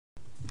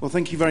Well,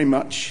 thank you very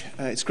much.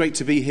 It's great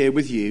to be here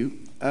with you.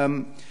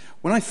 When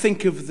I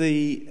think of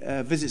the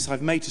visits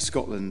I've made to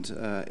Scotland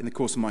in the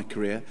course of my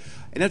career,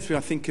 inevitably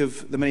I think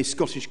of the many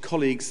Scottish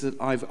colleagues that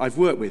I've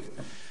worked with.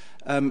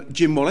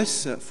 Jim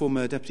Wallace,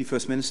 former Deputy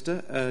First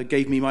Minister,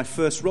 gave me my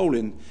first role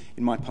in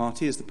my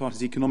party as the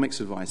party's economics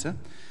advisor.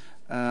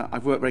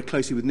 I've worked very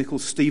closely with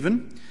Nicholas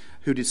Stephen,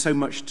 who did so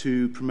much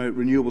to promote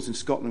renewables in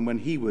Scotland when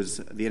he was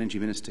the Energy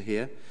Minister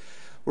here.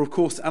 Or, of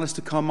course,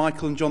 Alistair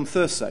Carmichael and John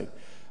Thurso,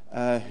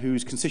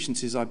 whose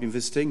constituencies I've been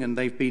visiting, and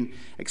they've been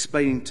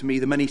explaining to me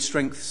the many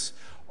strengths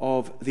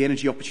of the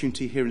energy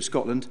opportunity here in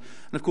Scotland,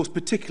 and, of course,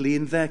 particularly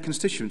in their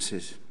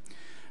constituencies.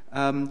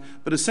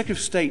 But as Secretary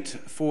of State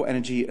for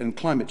Energy and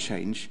Climate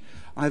Change,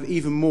 I have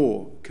even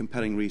more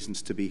compelling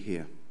reasons to be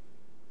here.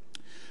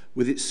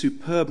 With its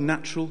superb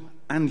natural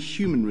and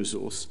human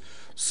resource,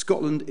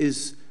 Scotland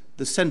is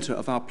the centre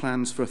of our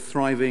plans for a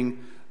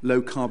thriving,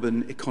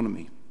 low-carbon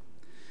economy.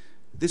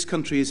 This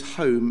country is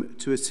home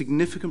to a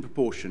significant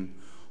proportion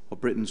of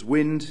Britain's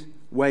wind,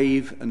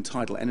 wave and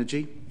tidal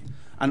energy,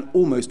 and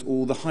almost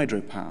all the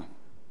hydropower.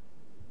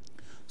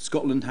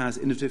 Scotland has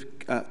innovative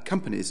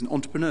companies and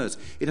entrepreneurs.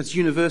 It has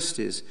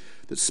universities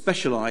that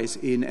specialise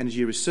in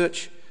energy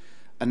research,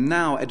 and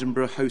now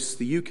Edinburgh hosts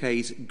the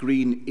UK's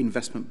Green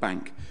Investment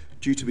Bank,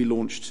 due to be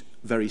launched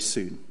very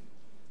soon.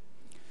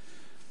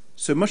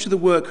 So much of the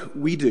work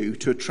we do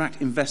to attract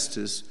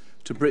investors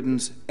to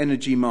Britain's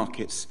energy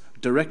markets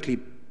directly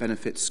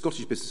benefits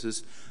Scottish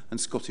businesses and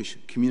Scottish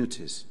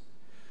communities.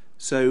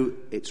 So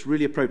it's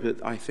really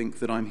appropriate, I think,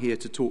 that I'm here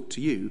to talk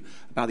to you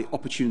about the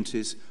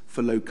opportunities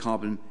for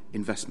low-carbon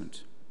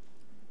investment.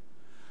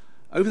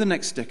 Over the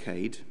next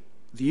decade,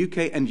 the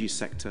UK energy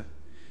sector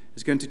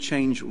is going to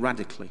change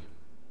radically.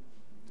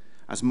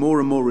 As more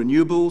and more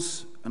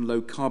renewables and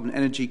low-carbon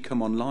energy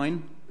come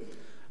online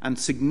and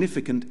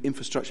significant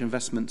infrastructure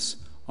investments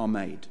are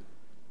made.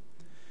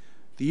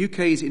 The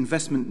UK's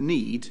investment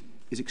need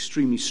is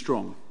extremely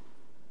strong.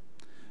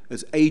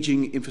 As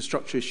ageing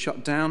infrastructure is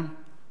shut down,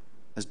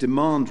 as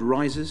demand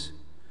rises,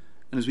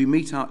 and as we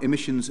meet our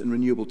emissions and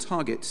renewable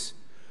targets,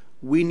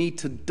 we need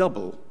to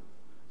double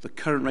the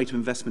current rate of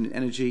investment in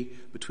energy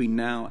between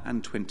now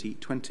and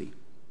 2020.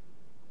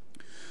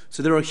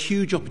 So there are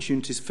huge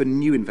opportunities for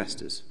new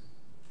investors.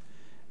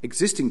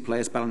 Existing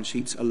players' balance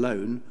sheets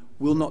alone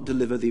will not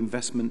deliver the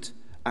investment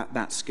at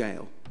that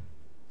scale.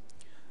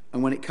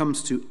 And when it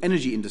comes to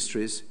energy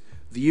industries,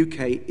 the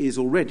UK is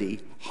already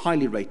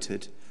highly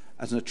rated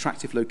as an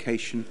attractive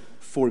location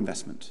for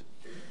investment.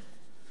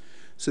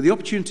 So the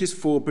opportunities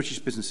for British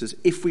businesses,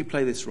 if we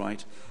play this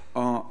right,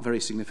 are very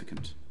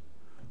significant.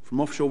 From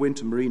offshore wind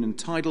to marine and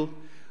tidal,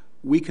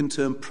 we can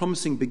turn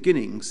promising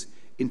beginnings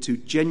into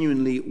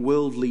genuinely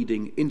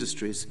world-leading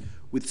industries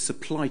with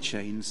supply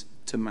chains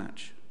to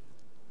match.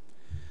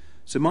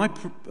 So my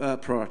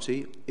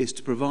priority is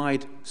to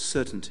provide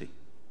certainty,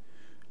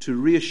 to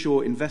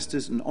reassure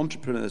investors and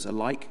entrepreneurs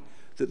alike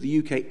that the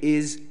UK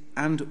is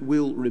and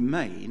will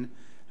remain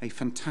a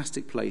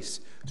fantastic place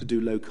to do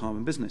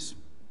low-carbon business.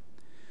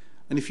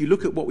 And if you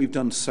look at what we've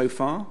done so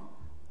far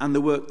and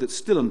the work that's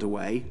still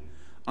underway,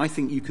 I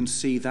think you can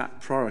see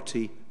that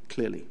priority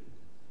clearly.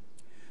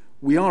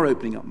 We are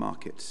opening up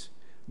markets,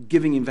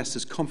 giving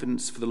investors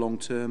confidence for the long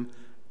term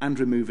and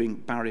removing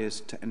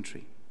barriers to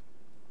entry.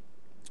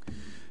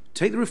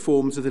 Take the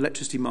reforms of the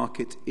electricity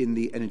market in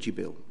the Energy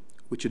Bill,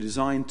 which are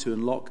designed to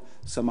unlock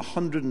some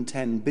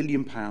 £110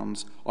 billion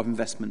of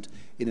investment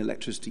in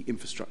electricity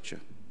infrastructure.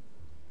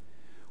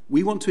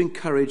 We want to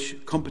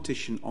encourage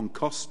competition on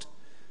cost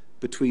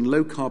between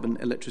low-carbon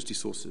electricity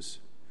sources.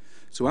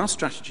 So our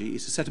strategy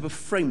is to set up a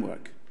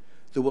framework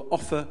that will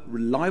offer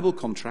reliable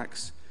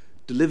contracts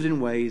delivered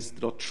in ways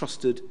that are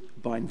trusted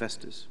by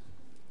investors.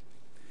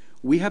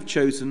 We have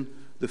chosen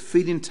the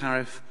feed-in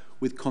tariff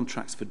with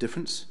contracts for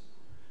difference,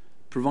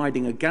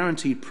 providing a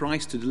guaranteed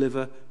price to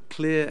deliver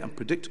clear and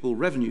predictable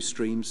revenue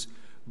streams,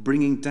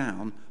 bringing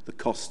down the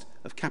cost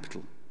of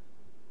capital.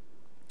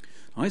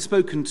 I've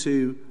spoken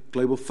to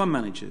global fund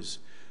managers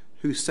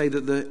who say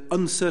that the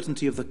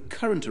uncertainty of the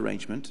current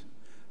arrangement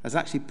has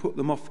actually put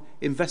them off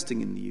investing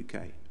in the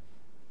UK,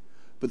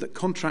 but that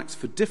contracts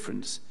for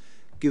difference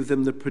give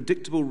them the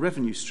predictable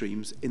revenue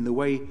streams in the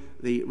way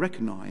they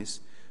recognise,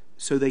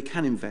 so they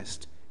can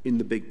invest in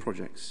the big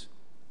projects.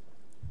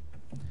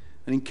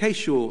 And in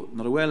case you're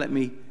not aware, let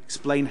me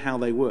explain how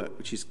they work,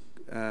 which is,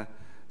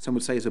 some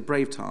would say, is a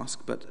brave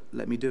task, but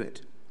let me do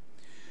it.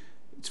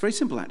 It's very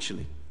simple,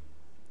 actually.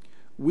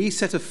 We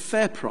set a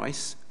fair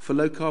price for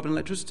low-carbon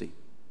electricity,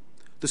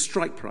 the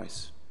strike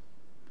price.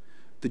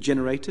 The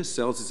generator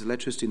sells its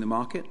electricity in the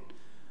market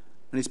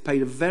and is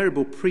paid a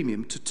variable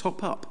premium to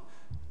top up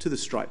to the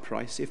strike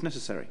price if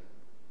necessary.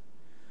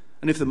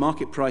 And if the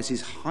market price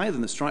is higher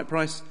than the strike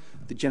price,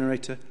 the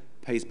generator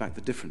pays back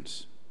the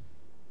difference.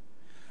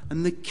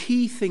 And the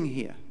key thing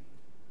here,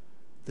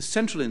 the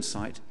central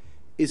insight,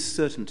 is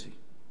certainty.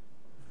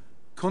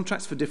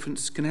 Contracts for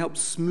difference can help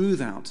smooth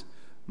out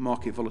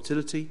market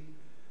volatility,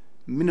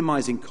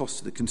 minimising costs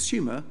to the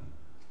consumer,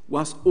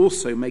 whilst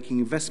also making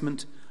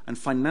investment and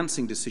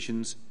financing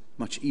decisions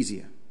much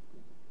easier.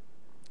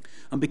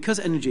 And because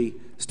energy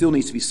still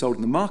needs to be sold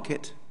in the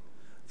market,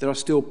 there are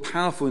still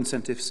powerful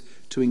incentives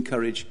to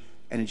encourage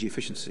energy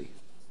efficiency.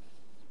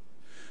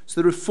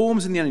 So the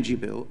reforms in the energy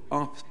bill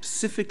are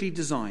specifically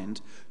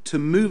designed to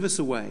move us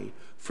away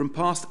from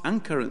past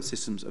and current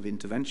systems of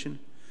intervention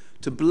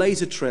to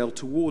blaze a trail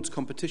towards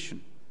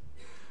competition.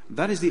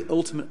 That is the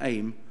ultimate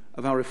aim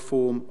of our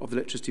reform of the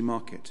electricity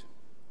market.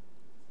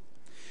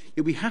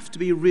 Yet we have to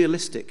be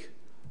realistic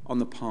on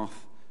the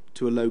path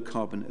to a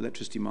low-carbon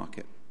electricity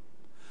market.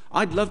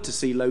 I'd love to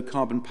see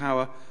low-carbon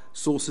power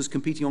sources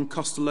competing on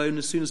cost alone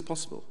as soon as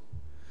possible.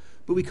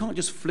 But we can't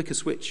just flick a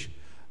switch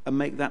and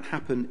make that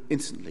happen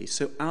instantly,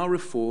 so our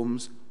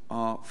reforms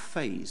are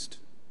phased.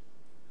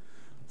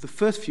 The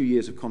first few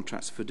years of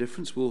Contracts for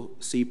Difference will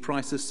see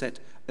prices set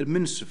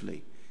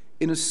administratively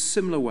in a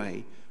similar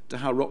way to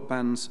how rock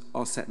bands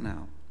are set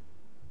now.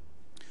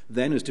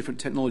 Then, as different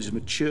technologies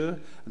mature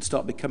and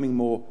start becoming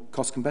more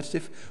cost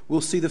competitive,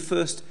 we'll see the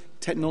first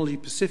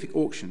technology-specific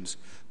auctions,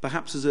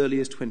 perhaps as early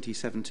as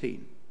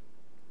 2017.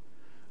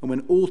 And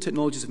when all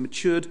technologies have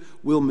matured,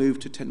 we'll move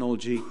to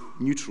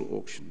technology-neutral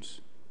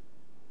auctions.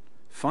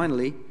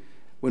 Finally,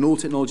 when all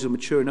technologies are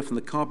mature enough and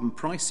the carbon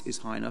price is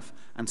high enough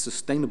and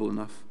sustainable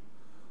enough,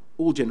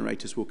 all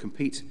generators will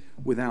compete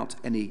without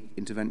any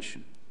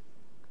intervention.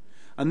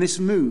 And this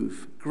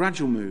move,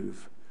 gradual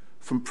move,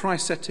 from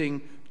price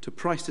setting to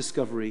price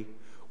discovery,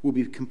 will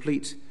be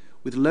complete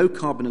with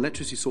low-carbon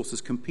electricity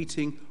sources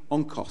competing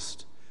on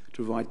cost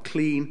to provide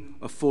clean,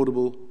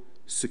 affordable,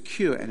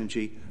 secure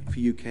energy for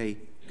UK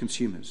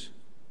consumers.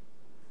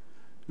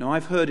 Now,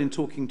 I've heard in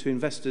talking to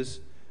investors,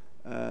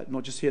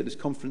 not just here at this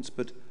conference,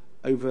 but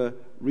over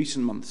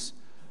recent months,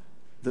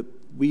 that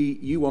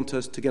you want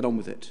us to get on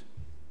with it.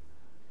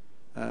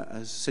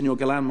 As Senor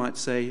Galan might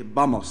say,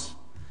 vamos.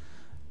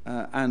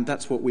 And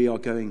that's what we are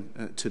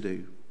going to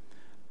do.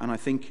 And I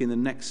think in the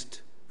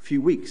next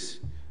few weeks,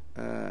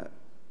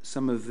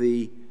 some of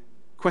the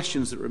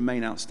questions that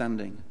remain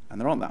outstanding, and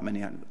there aren't that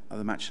many of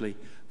them actually,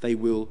 they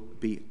will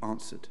be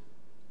answered.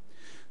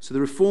 So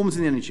the reforms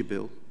in the energy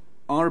bill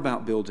are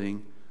about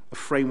building a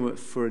framework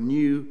for a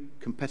new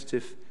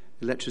competitive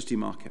electricity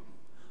market,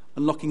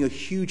 unlocking a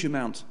huge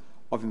amount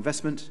of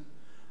investment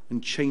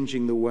and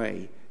changing the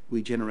way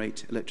we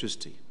generate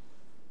electricity.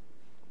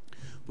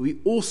 But we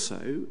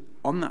also,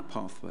 on that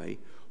pathway,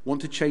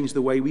 want to change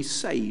the way we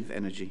save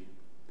energy.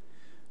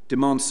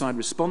 Demand-side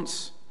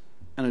response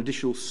and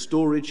additional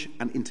storage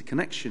and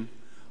interconnection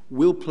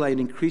will play an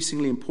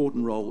increasingly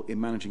important role in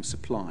managing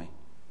supply.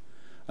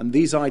 And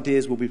these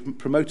ideas will be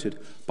promoted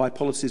by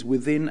policies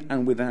within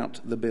and without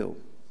the bill.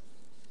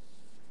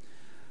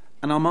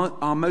 And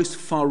our most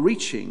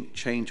far-reaching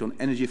change on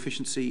energy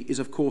efficiency is,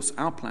 of course,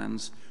 our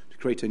plans to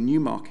create a new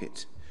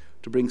market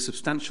to bring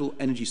substantial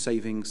energy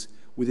savings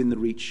within the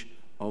reach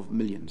of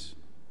millions.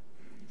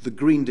 The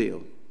Green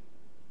Deal.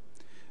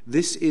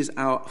 This is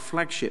our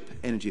flagship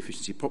energy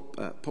efficiency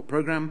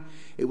program.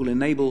 It will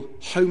enable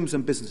homes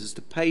and businesses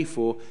to pay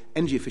for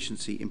energy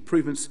efficiency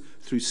improvements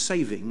through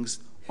savings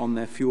on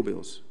their fuel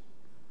bills.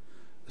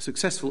 A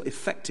successful,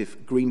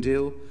 effective Green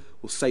Deal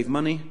will save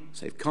money,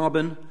 save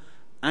carbon,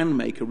 and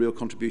make a real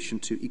contribution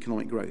to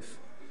economic growth,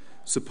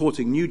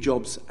 supporting new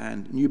jobs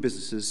and new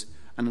businesses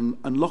and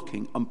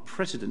unlocking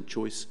unprecedented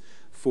choice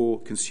for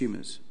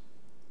consumers.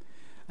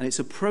 And it's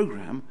a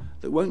program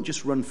that won't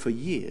just run for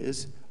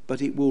years,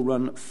 but it will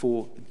run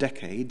for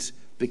decades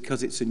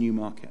because it's a new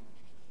market.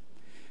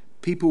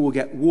 People will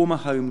get warmer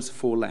homes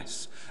for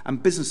less,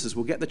 and businesses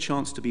will get the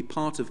chance to be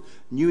part of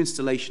new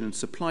installation and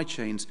supply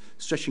chains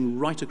stretching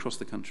right across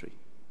the country.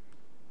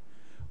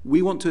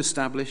 We want to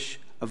establish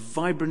a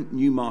vibrant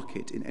new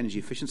market in energy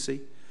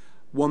efficiency,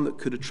 one that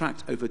could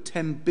attract over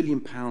 £10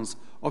 billion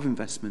of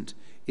investment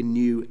in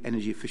new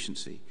energy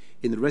efficiency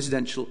in the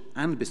residential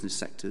and business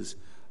sectors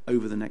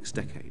over the next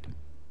decade.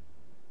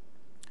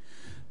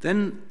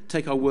 Then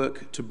take our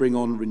work to bring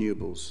on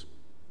renewables.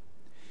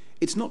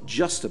 It's not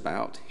just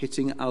about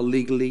hitting our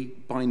legally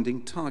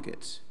binding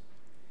targets.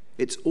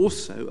 It's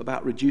also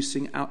about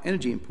reducing our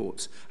energy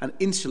imports and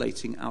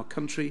insulating our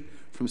country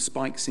from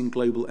spikes in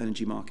global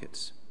energy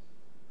markets.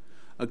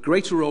 A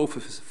greater role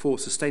for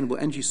sustainable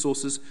energy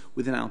sources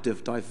within our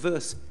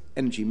diverse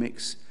energy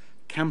mix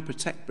can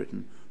protect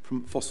Britain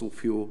from fossil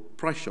fuel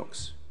price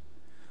shocks.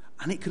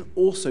 And it can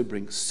also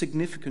bring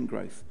significant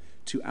growth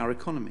to our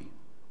economy.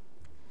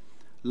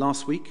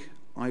 Last week,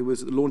 I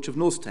was at the launch of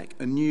Northtec,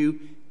 a new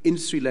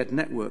industry-led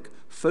network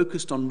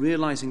focused on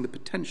realising the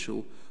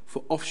potential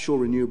for offshore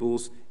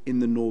renewables in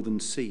the northern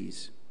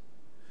seas.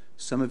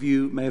 Some of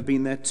you may have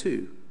been there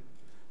too.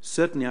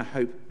 Certainly, I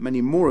hope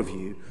many more of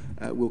you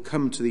will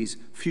come to these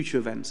future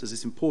events as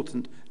this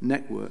important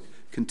network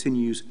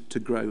continues to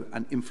grow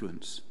and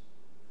influence.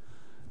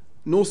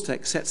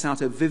 Northtec sets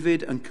out a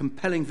vivid and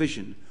compelling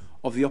vision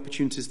of the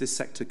opportunities this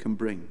sector can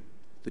bring,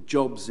 the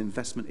jobs,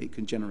 investment it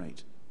can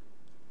generate.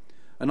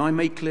 And I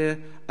made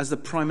clear, as the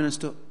Prime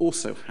Minister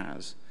also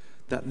has,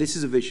 that this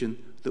is a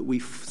vision that we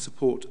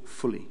support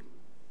fully.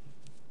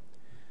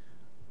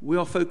 We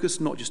are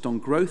focused not just on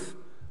growth,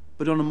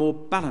 but on a more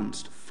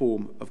balanced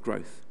form of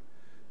growth,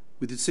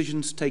 with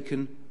decisions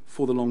taken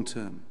for the long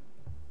term.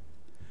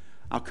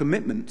 Our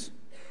commitment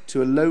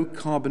to a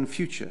low-carbon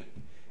future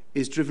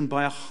is driven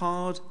by a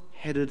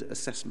hard-headed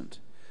assessment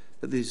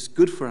that this is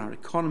good for our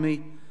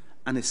economy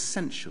and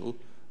essential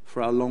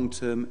for our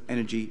long-term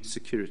energy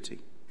security.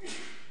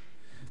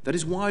 That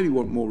is why we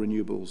want more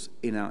renewables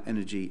in our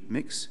energy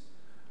mix,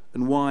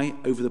 and why,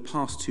 over the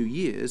past 2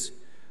 years,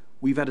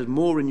 we've added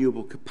more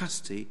renewable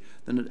capacity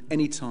than at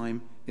any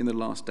time in the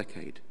last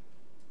decade.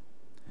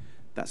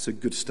 That's a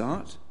good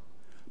start,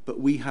 but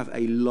we have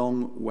a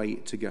long way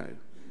to go.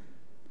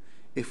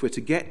 If we're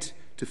to get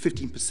to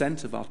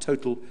 15% of our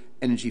total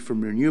energy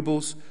from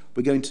renewables,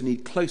 we're going to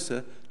need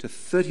closer to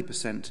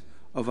 30%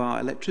 of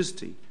our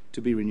electricity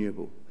to be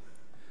renewable.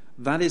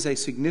 That is a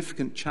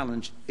significant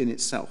challenge in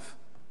itself.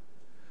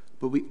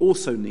 But we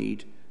also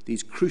need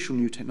these crucial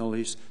new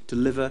technologies to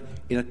deliver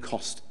in a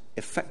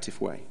cost-effective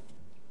way.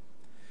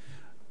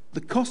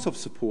 The cost of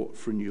support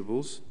for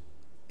renewables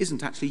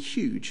isn't actually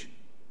huge.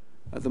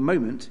 At the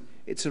moment,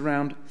 it's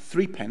around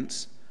 3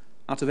 pence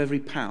out of every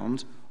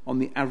pound on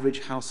the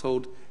average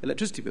household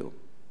electricity bill.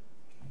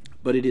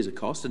 But it is a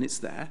cost, and it's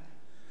there.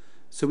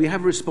 So we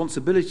have a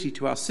responsibility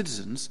to our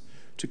citizens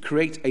to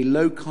create a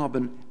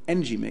low-carbon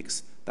energy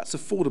mix that's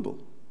affordable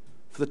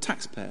for the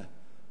taxpayer,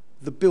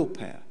 the bill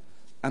payer,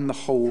 and the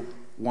whole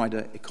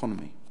wider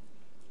economy.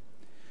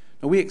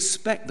 Now, we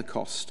expect the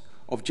cost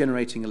of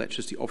generating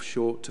electricity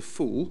offshore to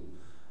fall,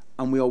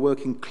 and we are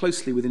working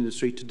closely with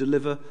industry to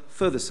deliver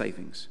further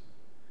savings.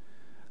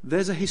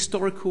 There's a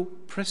historical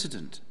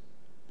precedent.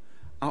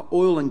 Our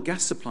oil and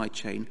gas supply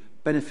chain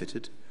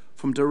benefited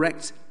from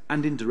direct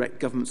and indirect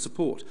government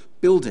support,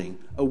 building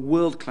a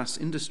world-class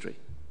industry.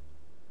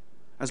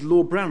 As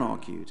Lord Brown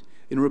argued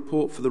in a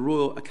report for the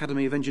Royal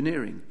Academy of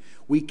Engineering,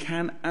 we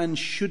can and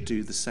should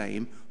do the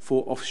same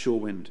for offshore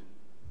wind.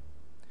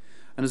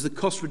 And as the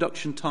Cost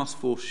Reduction Task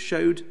Force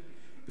showed,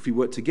 if we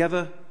work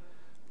together,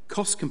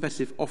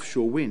 cost-competitive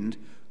offshore wind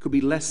could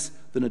be less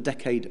than a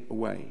decade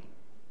away.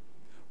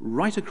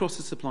 Right across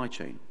the supply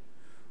chain,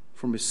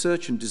 from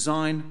research and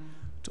design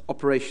to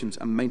operations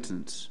and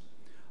maintenance,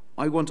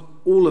 I want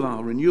all of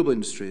our renewable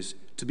industries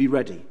to be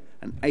ready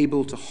and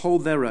able to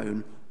hold their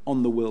own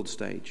on the world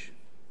stage.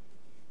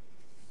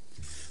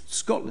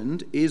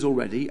 Scotland is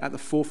already at the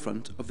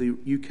forefront of the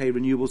UK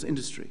renewables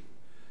industry,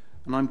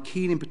 and I'm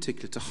keen in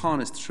particular to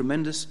harness the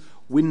tremendous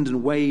wind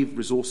and wave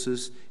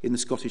resources in the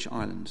Scottish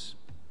Islands.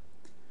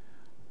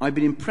 I've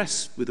been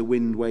impressed with the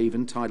wind, wave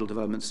and tidal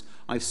developments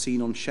I've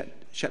seen on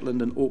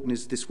Shetland and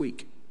Orkneys this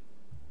week.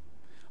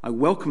 I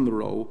welcome the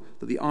role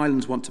that the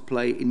islands want to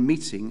play in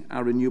meeting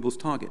our renewables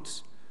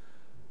targets,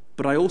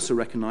 but I also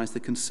recognise the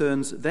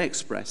concerns they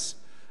express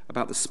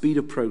about the speed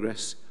of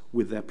progress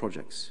with their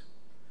projects.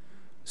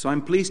 So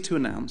I'm pleased to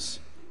announce,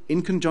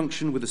 in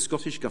conjunction with the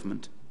Scottish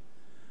Government,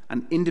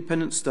 an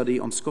independent study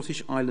on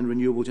Scottish island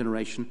renewable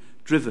generation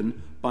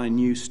driven by a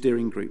new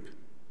steering group.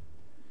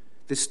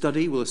 This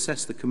study will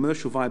assess the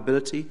commercial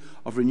viability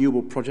of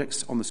renewable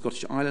projects on the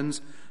Scottish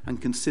Islands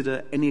and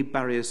consider any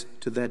barriers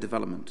to their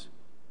development.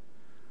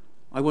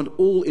 I want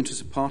all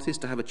interested parties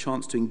to have a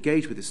chance to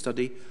engage with this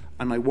study,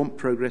 and I want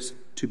progress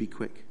to be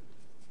quick.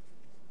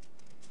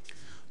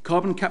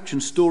 Carbon capture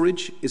and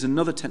storage is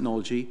another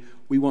technology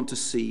we want to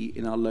see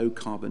in our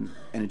low-carbon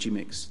energy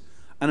mix,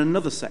 and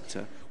another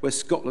sector where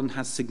Scotland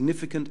has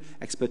significant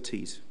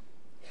expertise.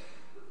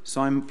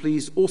 So I'm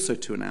pleased also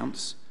to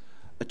announce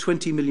a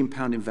 £20 million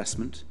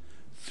investment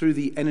through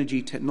the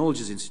Energy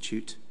Technologies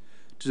Institute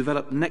to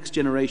develop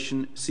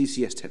next-generation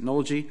CCS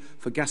technology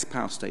for gas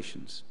power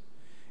stations,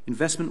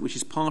 investment which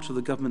is part of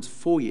the government's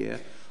 4-year,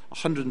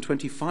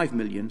 £125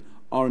 million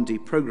R&D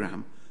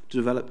programme to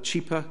develop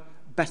cheaper,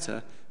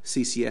 better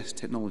CCS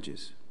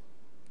technologies.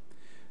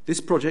 This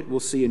project will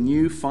see a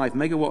new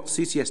 5-megawatt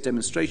CCS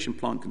demonstration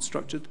plant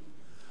constructed,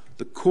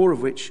 the core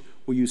of which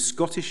will use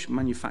Scottish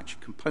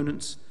manufactured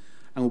components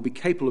and will be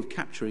capable of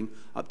capturing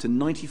up to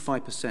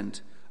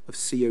 95% of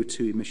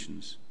CO2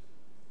 emissions.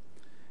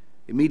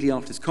 Immediately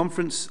after this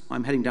conference,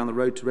 I'm heading down the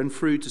road to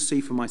Renfrew to see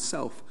for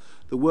myself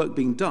the work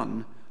being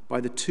done by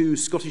the 2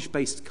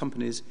 Scottish-based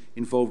companies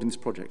involved in this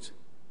project.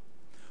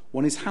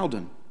 One is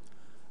Howden,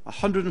 a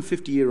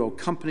 150-year-old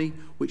company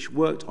which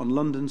worked on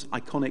London's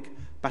iconic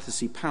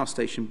Battersea Power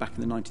Station back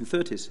in the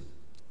 1930s.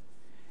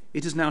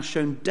 It has now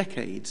shown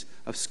decades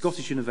of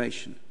Scottish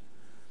innovation,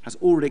 has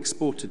already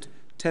exported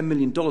 $10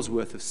 million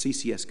worth of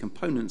CCS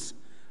components,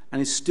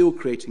 and is still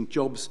creating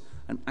jobs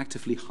and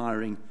actively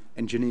hiring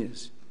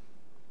engineers.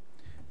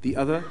 The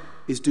other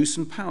is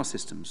Doosan Power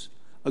Systems,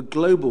 a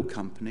global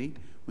company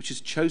which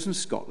has chosen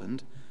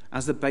Scotland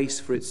as the base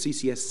for its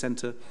CCS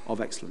Centre of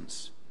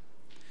Excellence.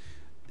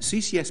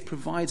 CCS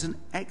provides an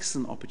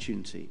excellent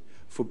opportunity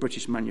for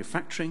British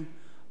manufacturing,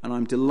 and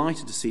I'm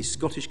delighted to see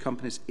Scottish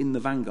companies in the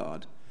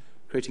vanguard,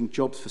 creating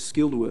jobs for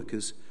skilled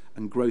workers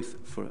and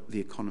growth for the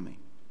economy.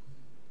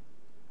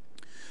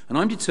 And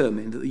I'm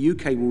determined that the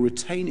UK will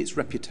retain its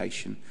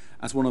reputation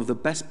as one of the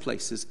best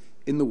places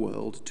in the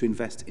world to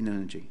invest in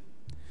energy.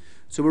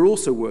 So we're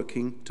also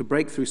working to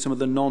break through some of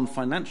the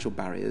non-financial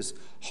barriers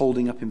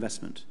holding up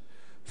investment,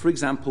 for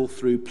example,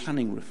 through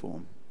planning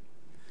reform.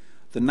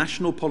 the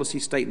national policy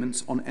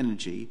statements on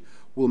energy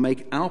will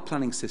make our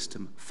planning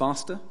system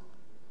faster,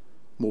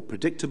 more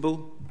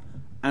predictable,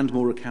 and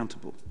more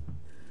accountable.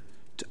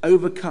 To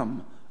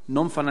overcome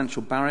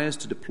non-financial barriers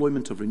to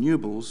deployment of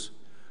renewables,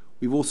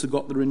 we've also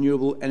got the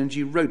Renewable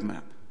Energy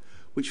Roadmap,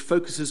 which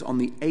focuses on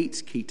the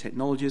 8 key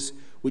technologies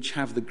which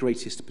have the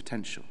greatest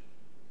potential.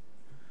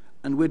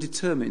 And we're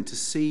determined to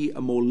see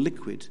a more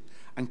liquid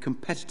and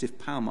competitive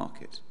power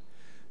market.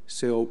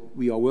 So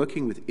we are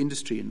working with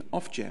industry and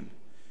Ofgem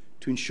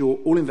to ensure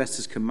all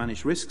investors can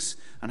manage risks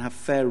and have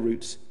fair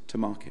routes to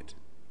market.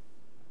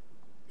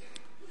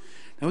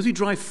 Now, as we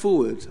drive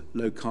forward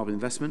low-carbon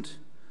investment,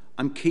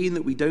 I'm keen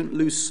that we don't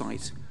lose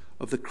sight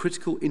of the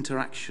critical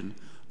interaction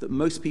that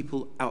most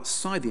people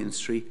outside the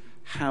industry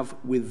have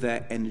with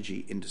their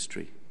energy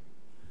industry.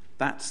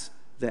 That's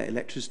their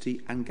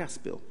electricity and gas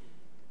bill.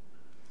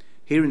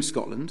 Here in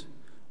Scotland,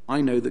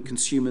 I know that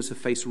consumers have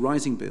faced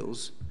rising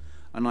bills,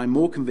 and I'm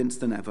more convinced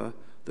than ever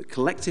that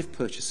collective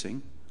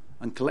purchasing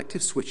and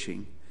collective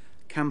switching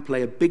can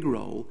play a big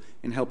role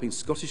in helping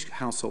Scottish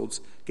households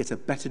get a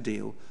better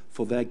deal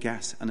for their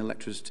gas and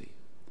electricity.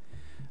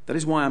 That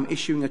is why I'm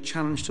issuing a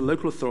challenge to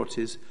local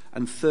authorities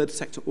and third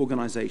sector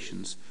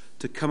organisations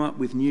to come up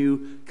with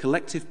new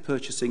collective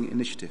purchasing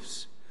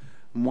initiatives,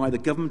 and why the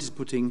government is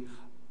putting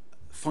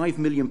 £5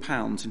 million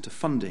into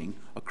funding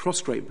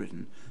across Great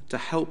Britain to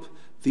help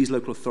these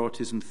local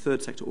authorities and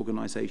third sector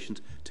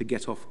organisations to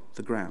get off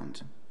the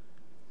ground.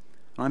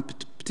 I'm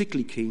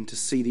particularly keen to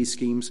see these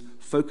schemes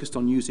focused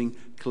on using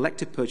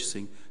collective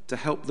purchasing to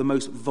help the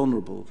most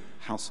vulnerable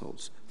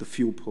households, the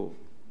fuel poor.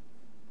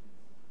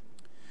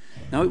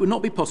 Now, it would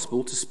not be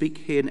possible to speak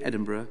here in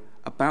Edinburgh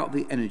about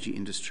the energy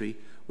industry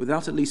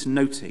without at least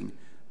noting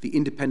the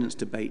independence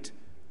debate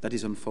that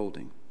is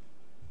unfolding.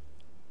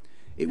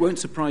 It won't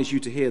surprise you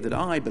to hear that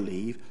I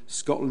believe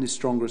Scotland is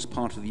stronger as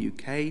part of the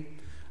UK,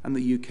 and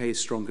the UK is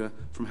stronger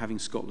from having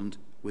Scotland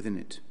within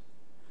it.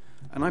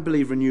 And I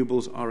believe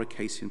renewables are a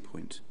case in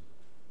point.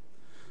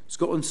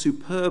 Scotland's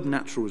superb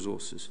natural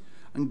resources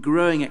and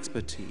growing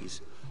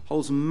expertise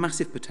holds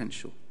massive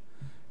potential,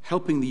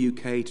 helping the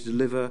UK to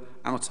deliver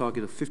our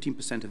target of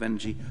 15% of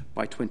energy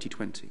by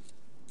 2020.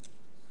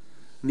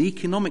 And the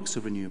economics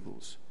of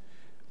renewables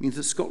means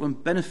that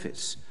Scotland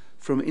benefits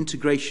from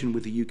integration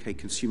with the UK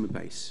consumer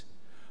base,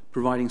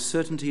 providing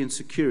certainty and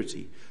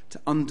security to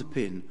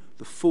underpin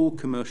the full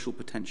commercial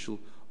potential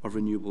of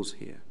renewables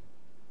here.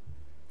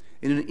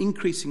 In an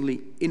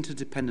increasingly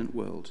interdependent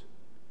world,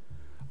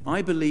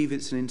 I believe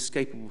it's an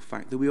inescapable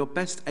fact that we are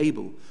best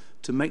able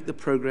to make the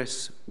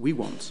progress we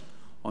want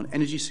on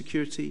energy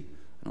security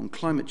and on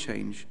climate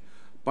change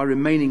by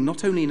remaining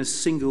not only in a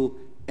single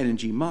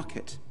energy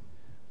market,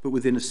 but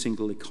within a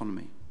single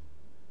economy.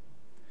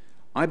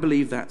 I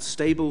believe that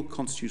stable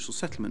constitutional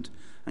settlement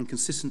and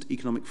consistent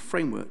economic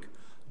framework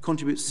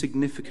contributes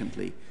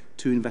significantly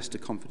to investor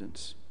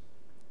confidence.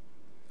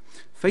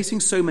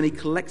 Facing so many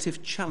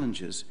collective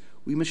challenges,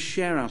 we must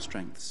share our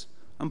strengths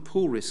and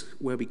pool risk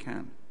where we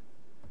can.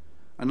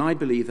 And I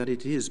believe that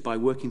it is by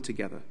working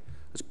together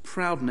as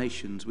proud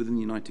nations within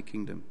the United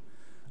Kingdom,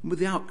 and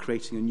without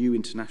creating a new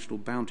international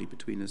boundary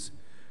between us,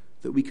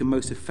 that we can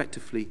most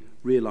effectively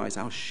realise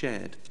our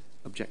shared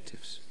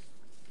objectives.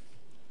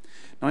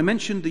 Now, I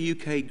mentioned the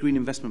UK Green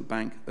Investment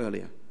Bank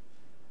earlier.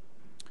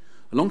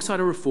 Alongside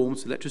a reform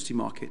to the electricity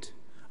market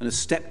and a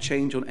step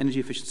change on energy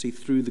efficiency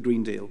through the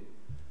Green Deal,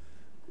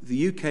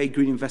 the UK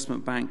Green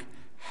Investment Bank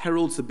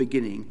heralds the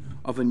beginning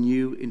of a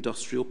new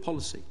industrial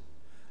policy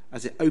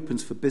as it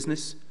opens for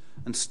business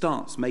and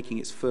starts making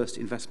its first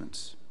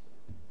investments.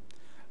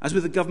 As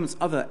with the government's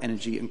other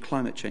energy and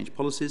climate change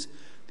policies,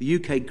 the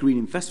UK Green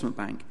Investment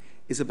Bank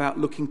is about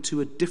looking to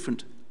a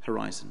different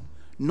horizon,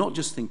 not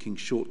just thinking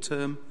short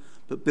term,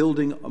 but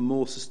building a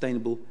more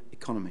sustainable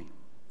economy.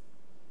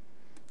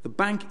 The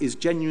bank is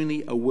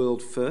genuinely a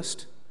world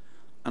first,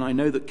 and I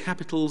know that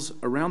capitals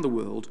around the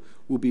world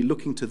will be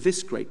looking to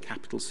this great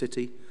capital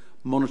city,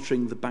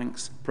 monitoring the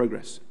bank's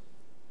progress.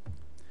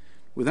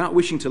 Without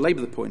wishing to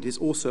labour the point, it's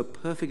also a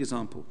perfect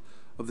example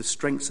of the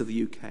strengths of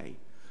the UK,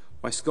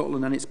 why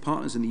Scotland and its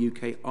partners in the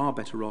UK are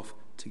better off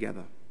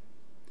together.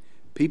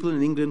 People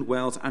in England,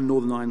 Wales and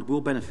Northern Ireland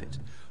will benefit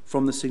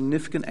from the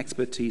significant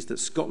expertise that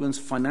Scotland's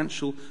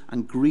financial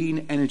and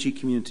green energy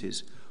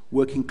communities,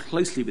 working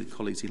closely with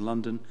colleagues in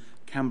London,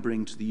 can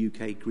bring to the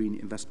UK Green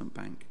Investment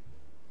Bank.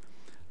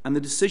 And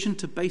the decision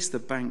to base the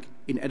bank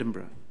in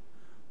Edinburgh,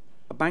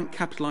 a bank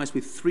capitalised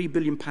with £3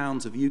 billion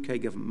of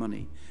UK government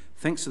money,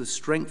 thanks to the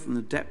strength and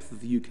the depth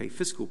of the UK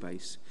fiscal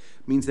base,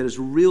 means there is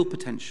real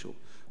potential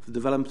for the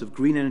development of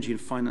green energy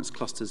and finance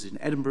clusters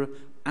in Edinburgh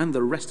and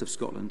the rest of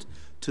Scotland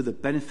to the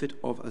benefit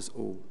of us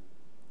all.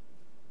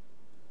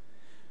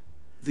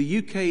 The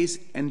UK's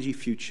energy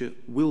future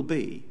will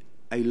be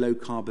a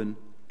low-carbon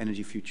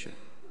energy future.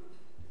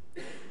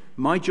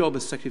 My job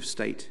as Secretary of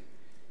State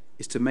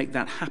is to make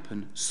that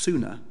happen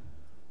sooner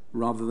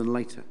rather than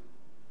later,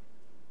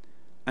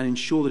 and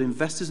ensure that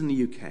investors in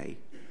the UK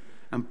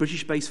and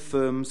British-based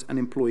firms and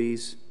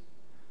employees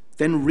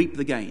then reap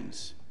the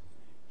gains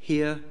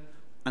here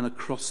and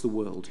across the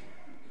world.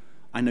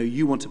 I know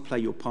you want to play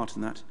your part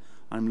in that.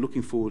 I'm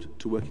looking forward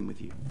to working with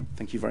you.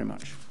 Thank you very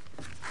much.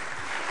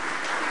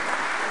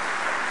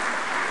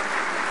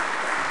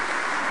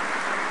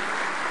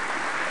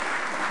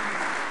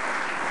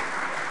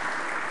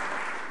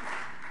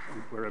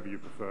 Wherever you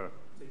prefer.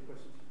 Take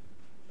questions.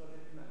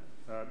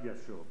 Yes,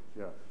 sure.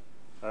 Yeah.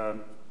 I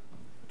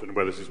don't know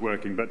whether this is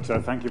working, but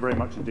thank you very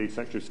much indeed,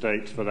 Secretary of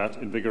State, for that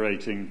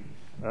invigorating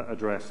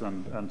address,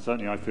 and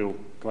certainly I feel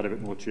quite a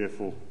bit more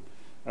cheerful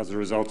as a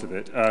result of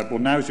it. Well,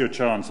 now's your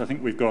chance. I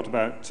think we've got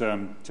about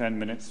 10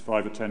 minutes,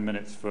 5 or 10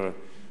 minutes for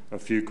a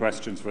few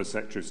questions for the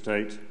Secretary of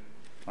State.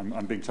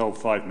 I'm being told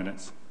 5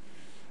 minutes.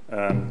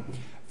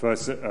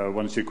 First, 1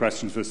 or 2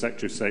 questions for the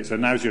Secretary of State. So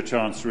now's your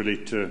chance,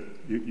 really,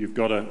 you've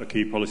got a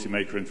key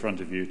policymaker in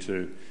front of you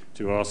to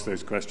ask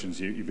those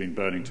questions you've been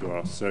burning to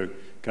ask. So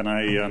can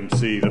I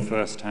see the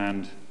first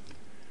hand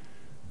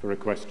for a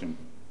question?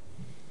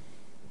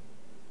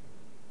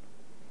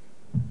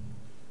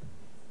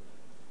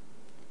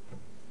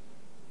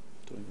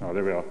 Oh,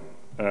 there we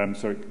are.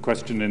 So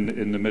question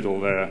in the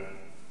middle there.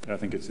 I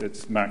think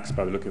it's Max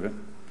by the look of it.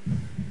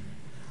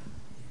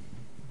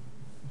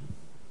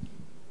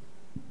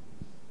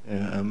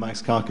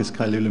 Max Karkas,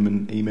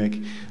 Kailuluman,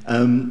 EMIC.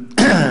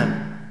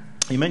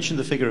 You mentioned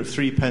the figure of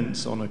 3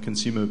 pence on a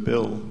consumer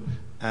bill,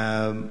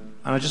 and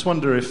I just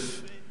wonder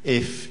if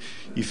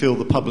you feel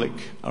the public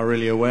are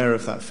really aware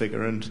of that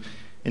figure, and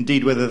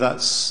indeed whether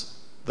that's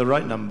the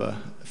right number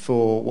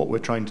for what we're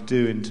trying to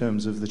do in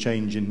terms of the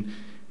change in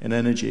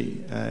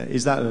energy.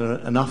 Is that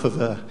enough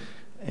of a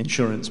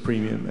insurance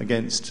premium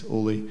against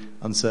all the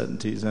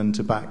uncertainties and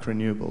to back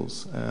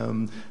renewables?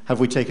 Have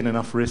we taken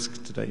enough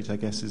risk to date, I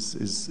guess,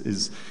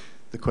 is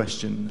the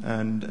question.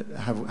 And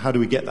how do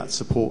we get that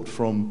support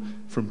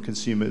from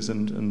consumers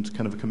and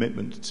kind of a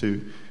commitment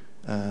to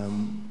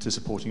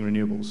supporting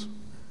renewables?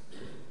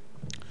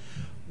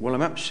 Well,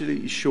 I'm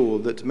absolutely sure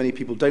that many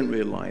people don't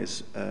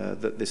realise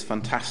that this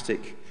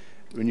fantastic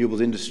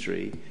renewables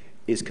industry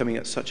is coming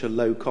at such a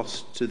low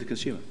cost to the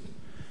consumer.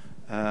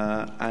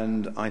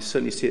 And I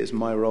certainly see it as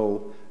my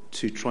role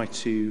to try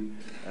to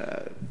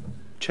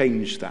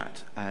change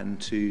that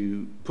and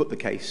to put the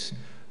case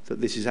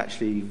that this is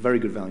actually very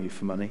good value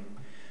for money,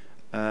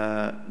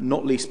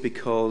 not least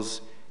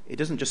because it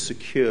doesn't just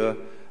secure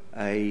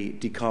a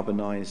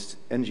decarbonised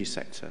energy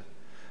sector,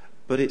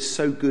 but it's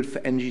so good for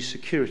energy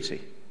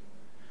security,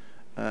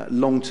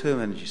 long-term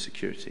energy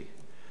security.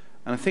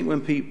 And I think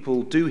when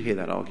people do hear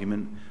that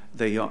argument,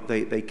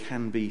 they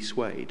can be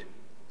swayed.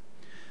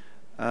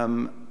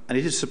 And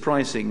it is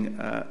surprising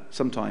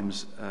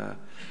sometimes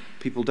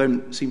people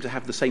don't seem to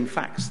have the same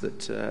facts that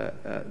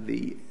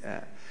the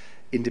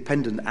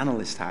independent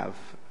analysts have.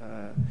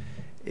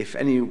 If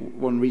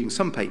anyone reading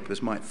some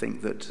papers might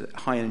think that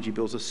high energy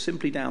bills are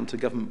simply down to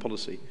government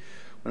policy,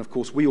 when of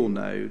course we all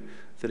know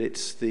that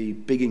it's the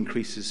big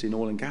increases in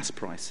oil and gas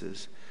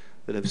prices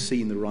that have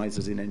seen the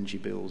rises in energy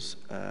bills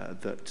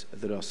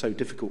that are so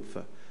difficult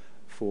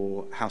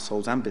for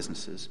households and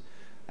businesses.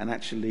 And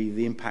actually,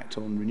 the impact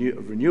on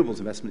renewables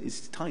investment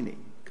is tiny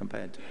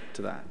compared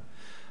to that.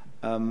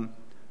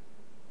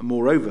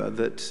 Moreover,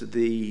 that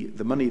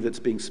the money that's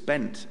being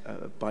spent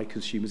by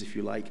consumers, if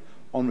you like,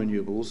 on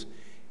renewables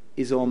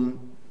is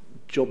on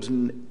jobs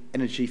and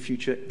energy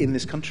future in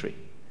this country,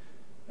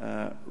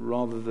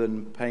 rather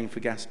than paying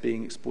for gas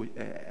being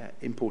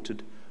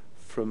imported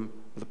from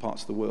other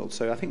parts of the world.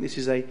 So I think this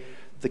is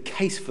the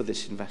case for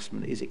this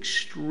investment is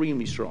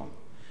extremely strong.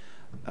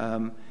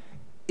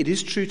 It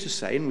is true to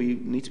say, and we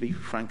need to be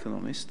frank and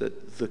honest,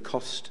 that the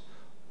cost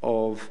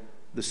of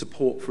the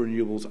support for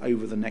renewables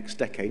over the next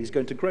decade is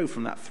going to grow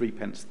from that 3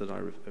 pence that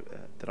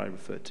I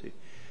referred to.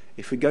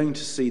 If we're going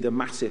to see the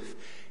massive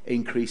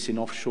increase in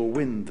offshore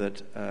wind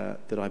that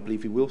I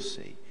believe we will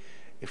see,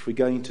 if we're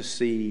going to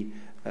see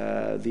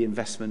the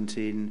investment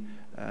in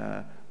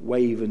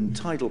wave and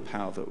tidal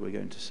power that we're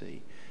going to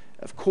see,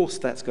 of course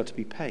that's got to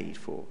be paid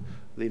for.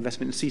 The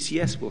investment in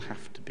CCS will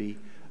have to be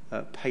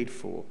paid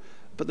for.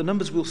 But the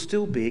numbers will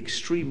still be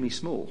extremely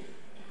small,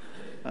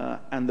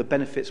 and the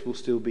benefits will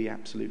still be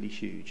absolutely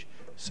huge.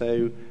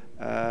 So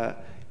I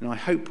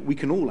hope we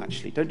can all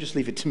actually, don't just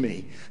leave it to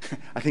me,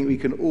 I think we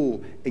can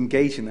all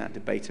engage in that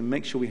debate and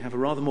make sure we have a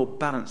rather more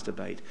balanced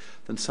debate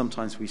than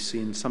sometimes we see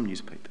in some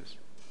newspapers.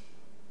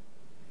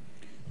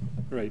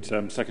 Great.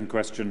 Second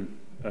question,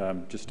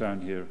 just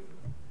down here.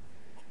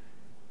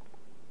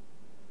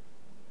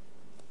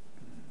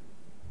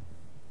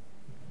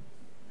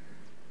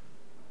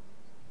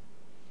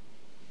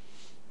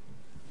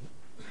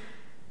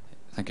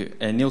 Thank you.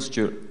 Neil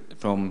Stewart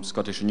from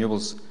Scottish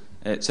Renewables.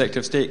 Secretary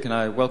of State, can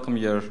I welcome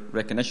your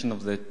recognition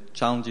of the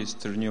challenges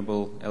to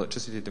renewable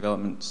electricity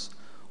developments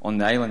on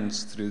the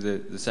islands through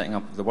the setting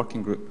up of the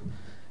working group?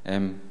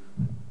 And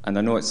I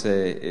know it's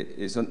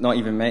not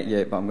even met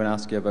yet, but I'm going to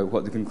ask you about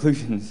what the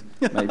conclusions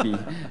might be.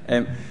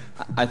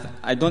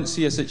 I don't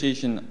see a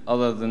situation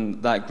other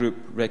than that group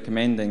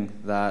recommending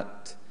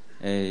that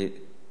the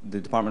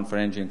Department for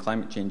Energy and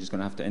Climate Change is going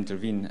to have to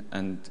intervene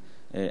and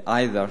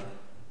either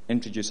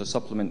introduce a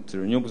supplement to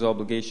the renewables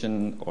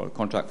obligation or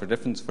contract for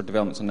difference for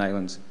developments on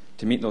islands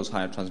to meet those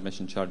higher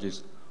transmission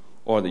charges,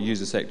 or that you as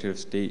the Secretary of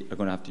State are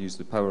going to have to use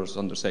the powers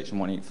under Section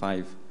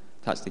 185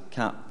 to actually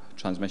cap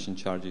transmission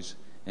charges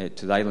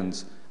to the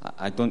islands.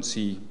 I don't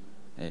see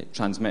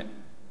Transmit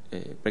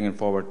bringing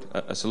forward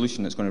a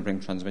solution that's going to bring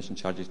transmission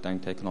charges down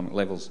to economic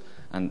levels.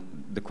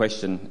 And the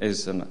question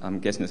is, and I'm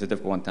guessing it's a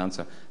difficult one to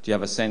answer, do you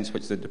have a sense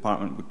which the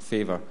Department would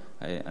favour,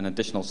 an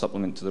additional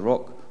supplement to the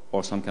ROC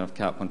or some kind of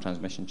cap on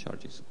transmission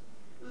charges?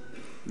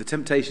 The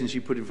temptations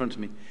you put in front of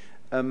me.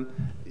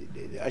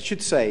 I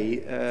should say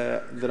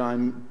that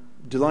I'm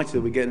delighted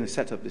that we're going to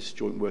set up this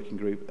joint working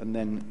group, and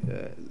then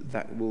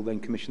that will then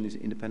commission this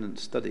independent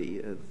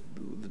study.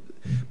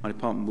 My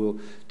department will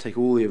take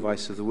all the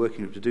advice of the working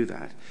group to do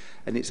that,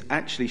 and it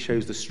actually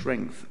shows the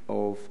strength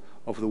of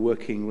the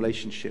working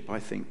relationship, I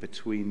think,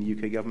 between the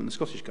UK government and the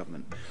Scottish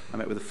government. I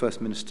met with the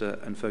First Minister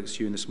and Fergus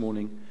Ewing this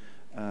morning,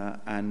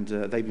 and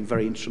they've been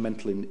very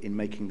instrumental in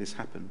making this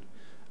happen.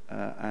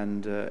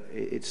 And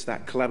it's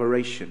that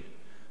collaboration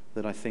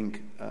that I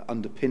think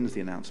underpins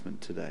the announcement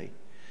today.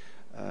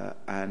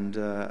 And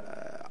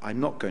I'm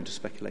not going to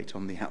speculate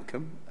on the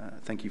outcome.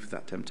 Thank you for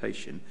that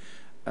temptation.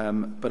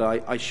 But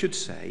I should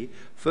say,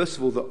 first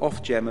of all, that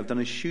Ofgem have done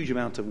a huge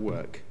amount of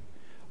work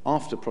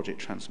after Project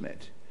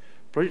Transmit.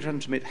 Project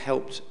Transmit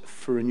helped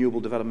for renewable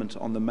development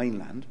on the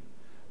mainland,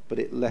 but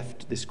it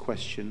left this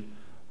question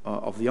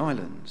of the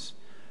islands.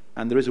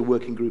 And there is a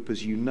working group,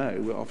 as you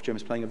know, where Ofgem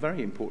is playing a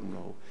very important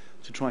role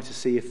to try to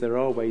see if there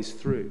are ways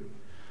through.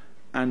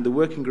 And the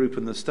working group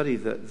and the study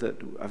that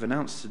I've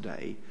announced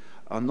today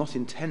are not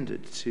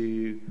intended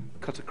to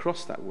cut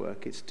across that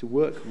work. It's to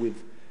work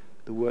with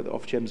the work that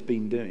Ofgem's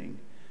been doing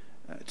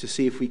to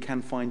see if we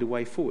can find a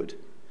way forward.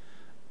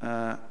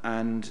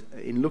 And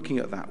in looking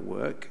at that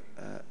work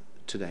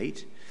to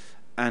date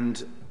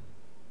and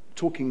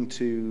talking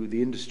to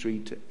the industry,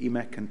 to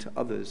EMEC and to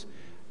others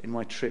in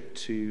my trip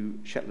to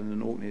Shetland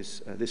and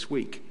Orkneys this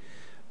week,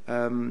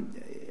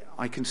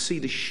 I can see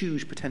the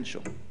huge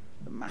potential,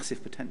 the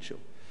massive potential.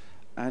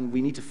 And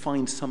we need to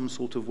find some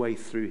sort of way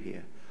through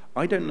here.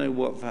 I don't know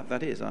what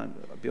that is, I'll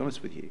be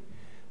honest with you.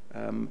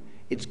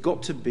 It's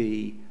got to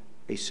be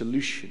a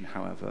solution,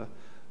 however,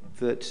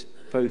 that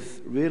both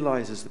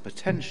realises the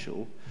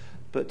potential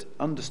but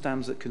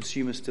understands that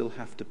consumers still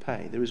have to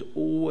pay. There is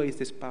always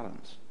this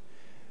balance.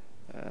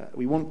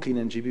 We want clean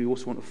energy, but we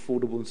also want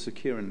affordable and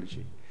secure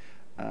energy.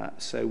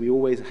 So we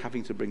always are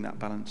having to bring that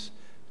balance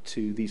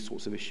to these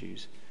sorts of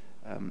issues.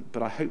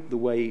 But I hope the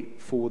way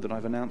forward that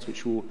I've announced,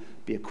 which will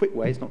be a quick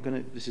way,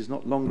 this is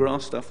not long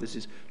grass stuff, this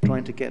is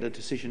trying to get a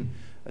decision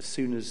as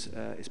soon as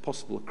is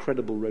possible, a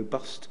credible,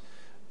 robust,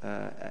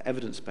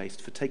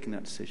 evidence-based for taking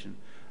that decision.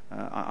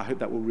 I hope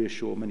that will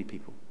reassure many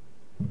people.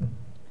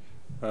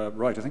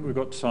 Right, I think we've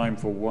got time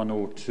for one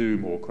or two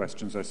more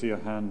questions. I see a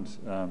hand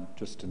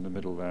just in the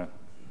middle there.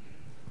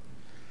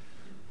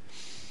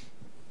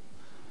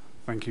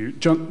 Thank you.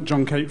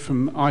 John Cape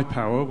from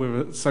iPower.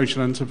 We're a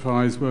social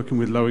enterprise working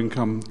with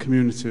low-income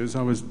communities.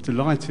 I was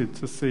delighted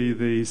to see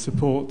the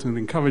support and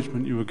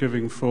encouragement you were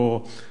giving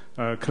for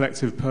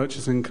collective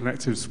purchasing,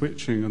 collective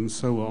switching, and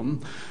so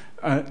on.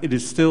 It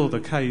is still the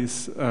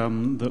case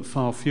that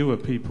far fewer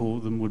people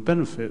than would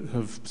benefit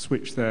have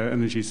switched their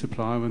energy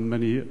supplier, and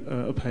many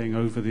are paying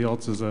over the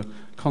odds as a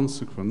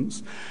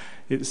consequence.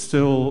 It's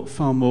still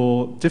far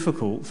more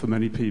difficult for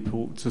many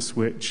people to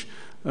switch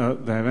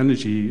their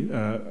energy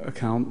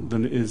account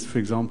than it is, for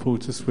example,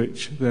 to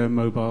switch their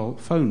mobile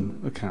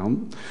phone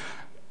account.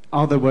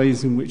 Are there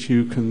ways in which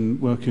you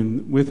can,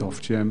 working with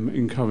Ofgem,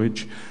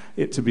 encourage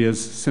it to be as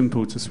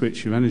simple to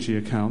switch your energy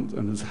account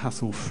and as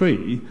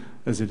hassle-free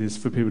as it is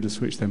for people to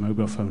switch their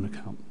mobile phone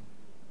account?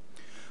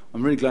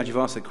 I'm really glad you've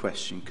asked that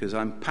question, because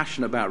I'm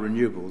passionate about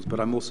renewables, but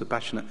I'm also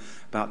passionate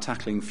about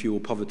tackling fuel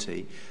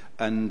poverty.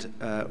 And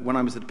when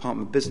I was at the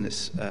Department of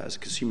Business as a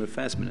Consumer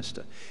Affairs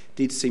Minister, it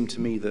did seem to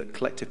me that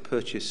collective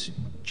purchase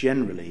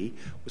generally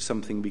was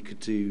something we could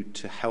do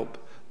to help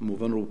more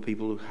vulnerable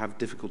people who have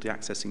difficulty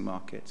accessing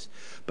markets,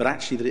 but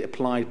actually that it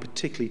applied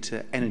particularly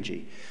to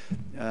energy.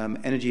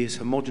 Energy is a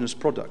homogeneous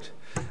product.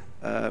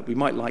 We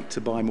might like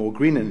to buy more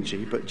green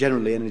energy, but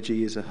generally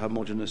energy is a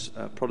homogeneous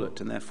product,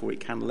 and therefore it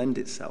can lend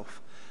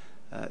itself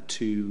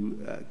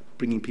to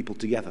bringing people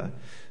together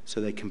so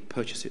they can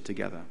purchase it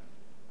together.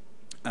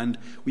 And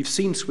we've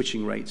seen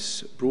switching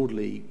rates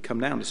broadly come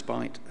down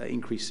despite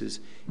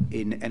increases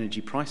in energy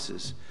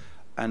prices.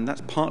 And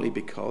that's partly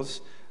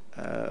because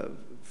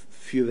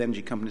few of the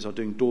energy companies are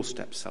doing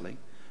doorstep selling.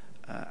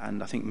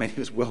 And I think many of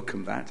us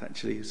welcome that,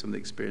 actually, some of the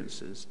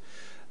experiences.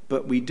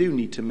 But we do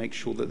need to make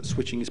sure that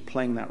switching is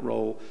playing that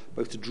role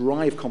both to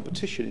drive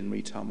competition in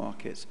retail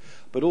markets,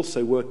 but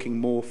also working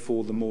more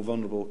for the more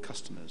vulnerable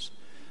customers.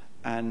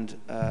 And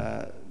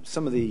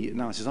some of the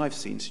analysis I've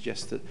seen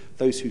suggests that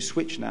those who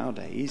switch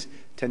nowadays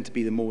tend to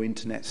be the more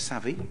internet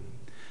savvy,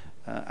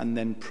 and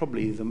then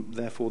probably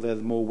therefore they're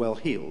the more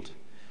well-heeled.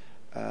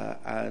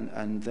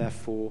 And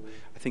therefore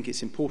I think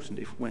it's important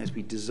as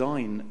we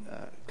design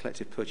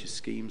collective purchase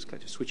schemes,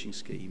 collective switching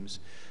schemes,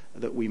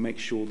 that we make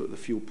sure that the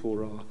fuel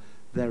poor are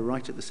there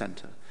right at the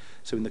centre.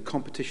 So in the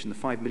competition, the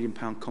 £5 million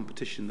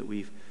competition that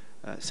we've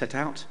set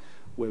out,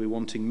 where we're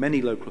wanting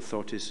many local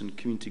authorities and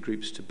community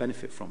groups to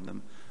benefit from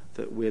them,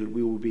 that we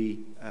will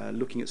be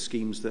looking at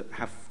schemes that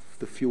have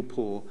the fuel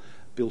poor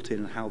built in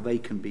and how they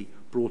can be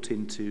brought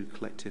into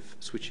collective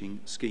switching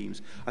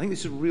schemes. I think this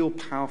is a real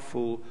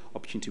powerful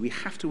opportunity. We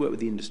have to work with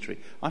the industry.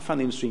 I find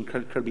the industry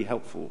incredibly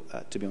helpful,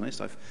 to be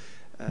honest.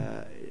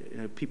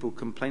 People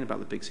complain about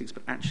the big six,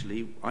 but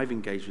actually I've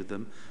engaged with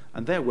them,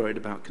 and they're worried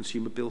about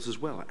consumer bills as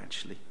well,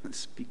 actually.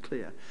 Let's be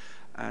clear.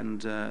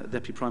 And the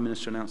Deputy Prime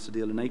Minister announced a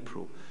deal in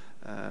April.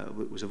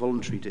 It was a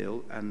voluntary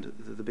deal, and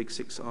the big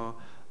six are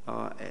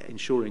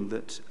ensuring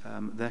that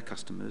their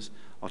customers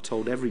are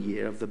told every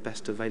year of the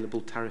best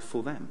available tariff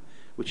for them,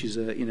 which is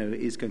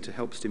going to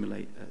help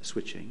stimulate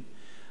switching.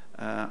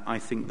 I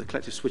think the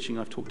collective switching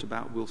I've talked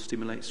about will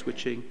stimulate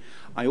switching.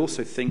 I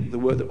also think the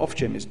work that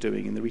Ofgem is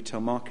doing in the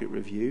retail market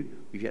review,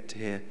 we've yet to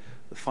hear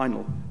the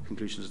final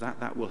conclusions of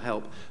that will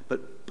help.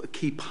 But a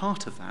key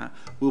part of that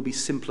will be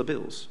simpler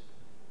bills,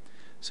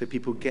 so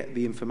people get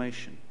the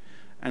information.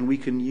 And we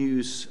can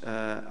use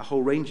a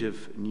whole range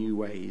of new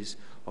ways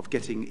of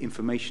getting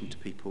information to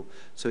people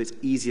so it's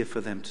easier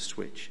for them to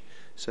switch.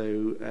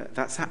 So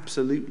that's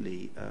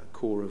absolutely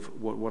core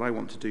of what I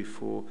want to do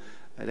for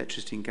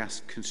electricity and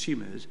gas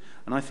consumers,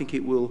 and I think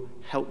it will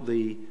help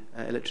the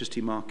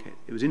electricity market.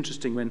 It was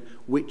interesting when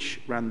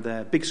Which ran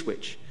their big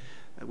switch,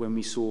 when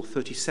we saw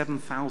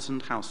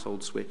 37,000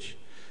 households switch,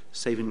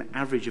 saving an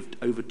average of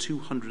over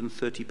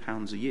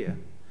 £230 a year,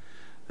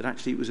 that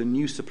actually it was a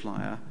new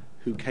supplier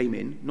who came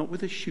in, not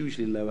with a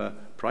hugely lower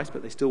price,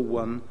 but they still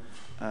won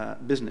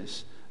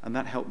business, and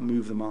that helped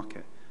move the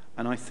market.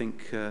 And I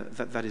think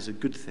that is a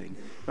good thing.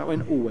 That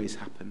won't always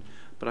happen,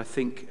 but I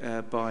think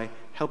by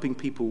helping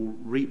people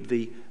reap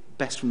the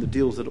best from the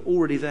deals that are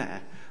already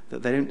there,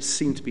 that they don't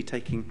seem to be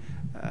taking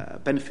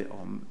benefit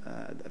on,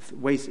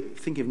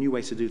 thinking of new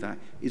ways to do that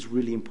is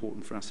really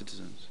important for our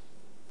citizens.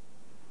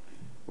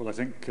 Well, I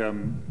think,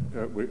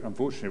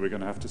 unfortunately, we're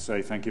going to have to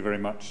say thank you very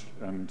much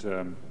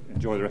and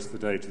enjoy the rest of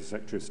the day to the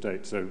Secretary of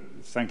State. So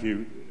thank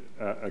you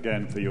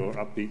again for your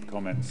upbeat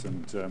comments,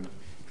 and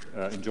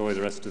enjoy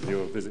the rest of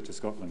your visit to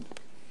Scotland.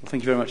 Well,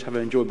 thank you very much. Have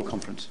an enjoyable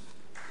conference.